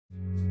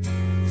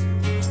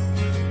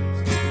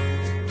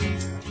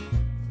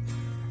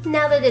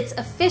Now that it's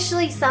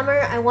officially summer,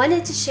 I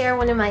wanted to share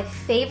one of my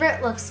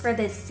favorite looks for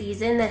this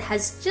season that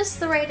has just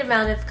the right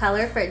amount of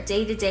color for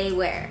day-to-day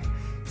wear.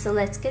 So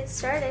let's get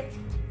started.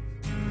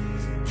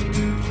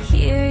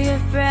 Hear your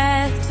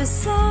breath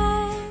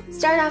beside.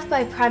 Start off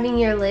by priming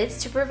your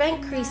lids to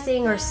prevent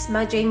creasing or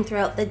smudging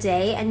throughout the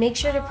day, and make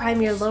sure to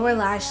prime your lower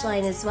lash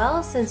line as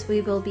well, since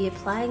we will be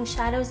applying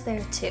shadows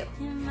there too.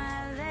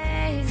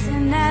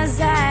 And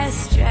as I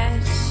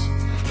stretch,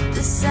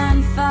 the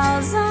sun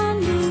falls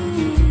on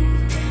me.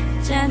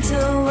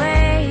 Gentle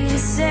way you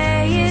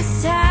say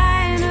it's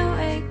time to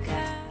wake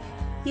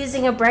up.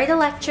 Using a bright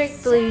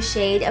electric blue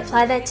shade,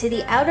 apply that to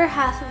the outer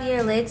half of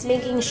your lids,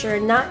 making sure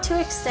not to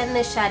extend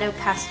the shadow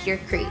past your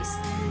crease.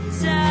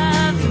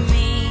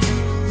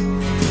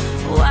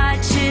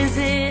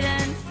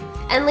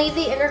 And leave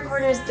the inner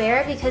corners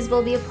bare because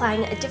we'll be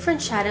applying a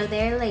different shadow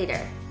there later.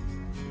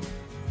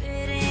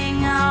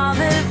 All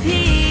the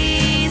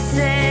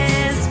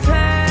pieces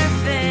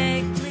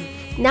perfectly.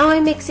 Now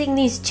I'm mixing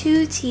these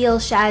two teal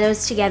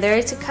shadows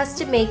together to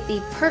custom make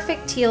the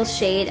perfect teal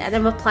shade, and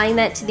I'm applying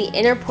that to the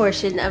inner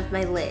portion of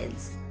my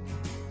lids.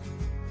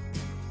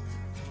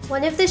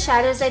 One of the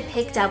shadows I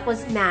picked up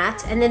was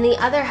matte, and then the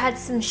other had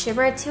some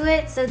shimmer to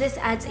it, so this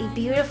adds a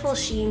beautiful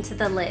sheen to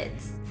the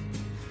lids.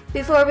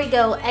 Before we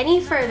go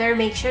any further,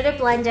 make sure to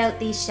blend out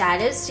these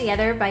shadows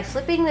together by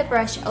flipping the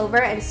brush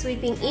over and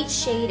sweeping each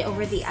shade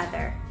over the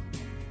other.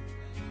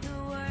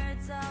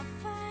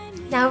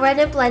 Now run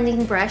a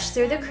blending brush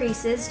through the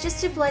creases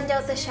just to blend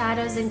out the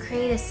shadows and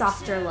create a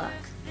softer look.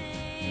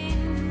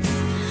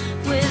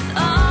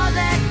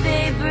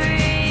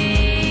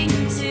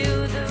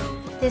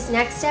 This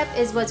next step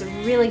is what's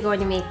really going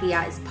to make the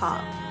eyes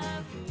pop.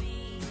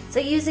 So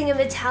using a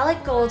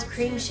metallic gold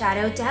cream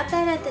shadow, dab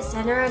that at the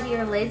center of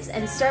your lids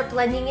and start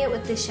blending it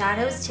with the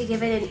shadows to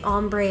give it an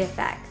ombre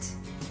effect.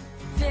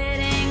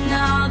 Fitting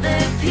all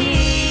the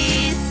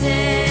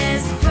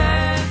pieces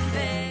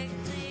perfect.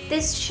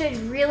 This should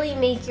really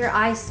make your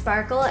eyes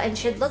sparkle and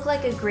should look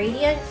like a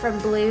gradient from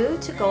blue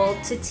to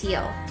gold to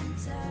teal.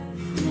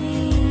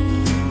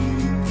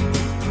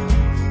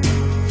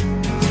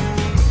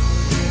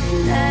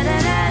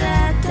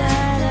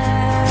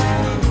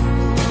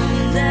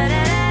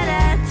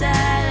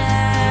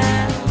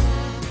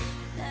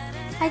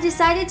 I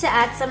decided to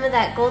add some of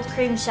that gold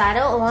cream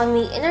shadow along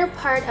the inner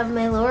part of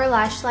my lower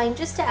lash line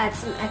just to add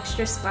some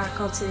extra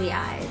sparkle to the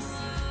eyes.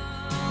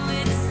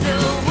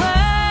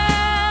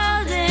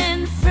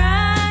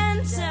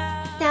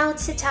 Now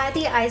to tie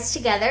the eyes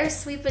together,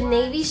 sweep a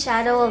navy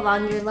shadow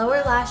along your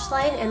lower lash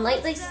line and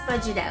lightly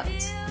smudge it out.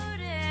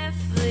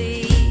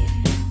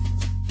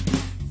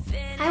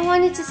 I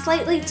wanted to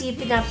slightly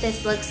deepen up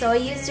this look, so I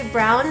used a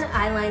brown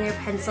eyeliner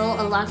pencil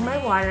along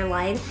my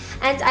waterline,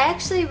 and I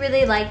actually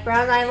really like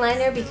brown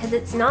eyeliner because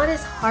it's not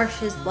as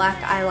harsh as black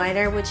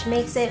eyeliner, which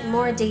makes it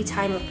more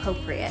daytime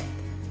appropriate.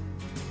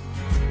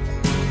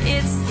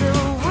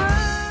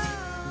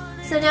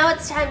 So now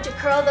it's time to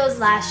curl those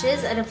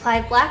lashes and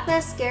apply black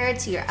mascara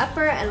to your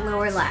upper and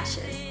lower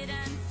lashes.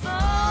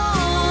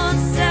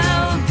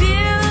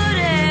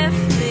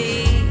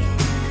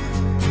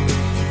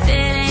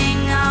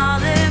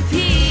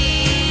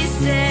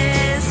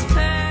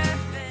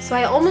 So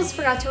I almost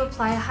forgot to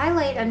apply a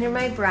highlight under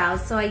my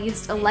brows, so I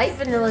used a light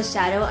vanilla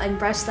shadow and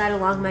brushed that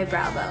along my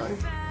brow bone.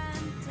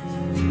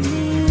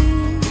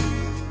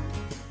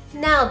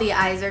 Now the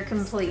eyes are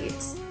complete.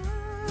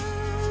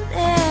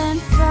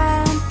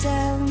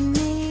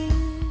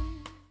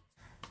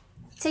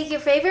 Take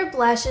your favorite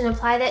blush and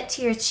apply that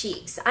to your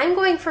cheeks. I'm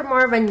going for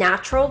more of a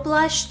natural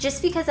blush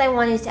just because I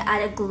wanted to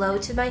add a glow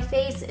to my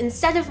face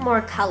instead of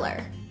more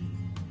color.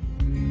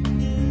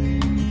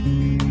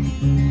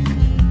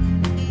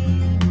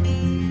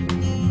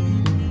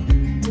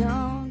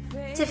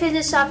 To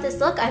finish off this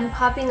look, I'm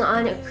popping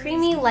on a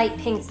creamy light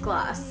pink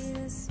gloss.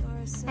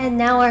 And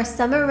now our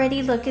summer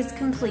ready look is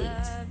complete.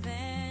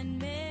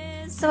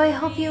 So I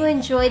hope you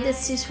enjoyed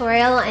this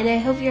tutorial, and I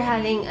hope you're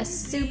having a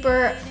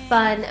super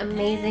fun,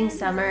 amazing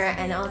summer,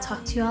 and I'll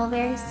talk to you all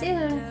very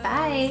soon.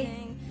 Bye!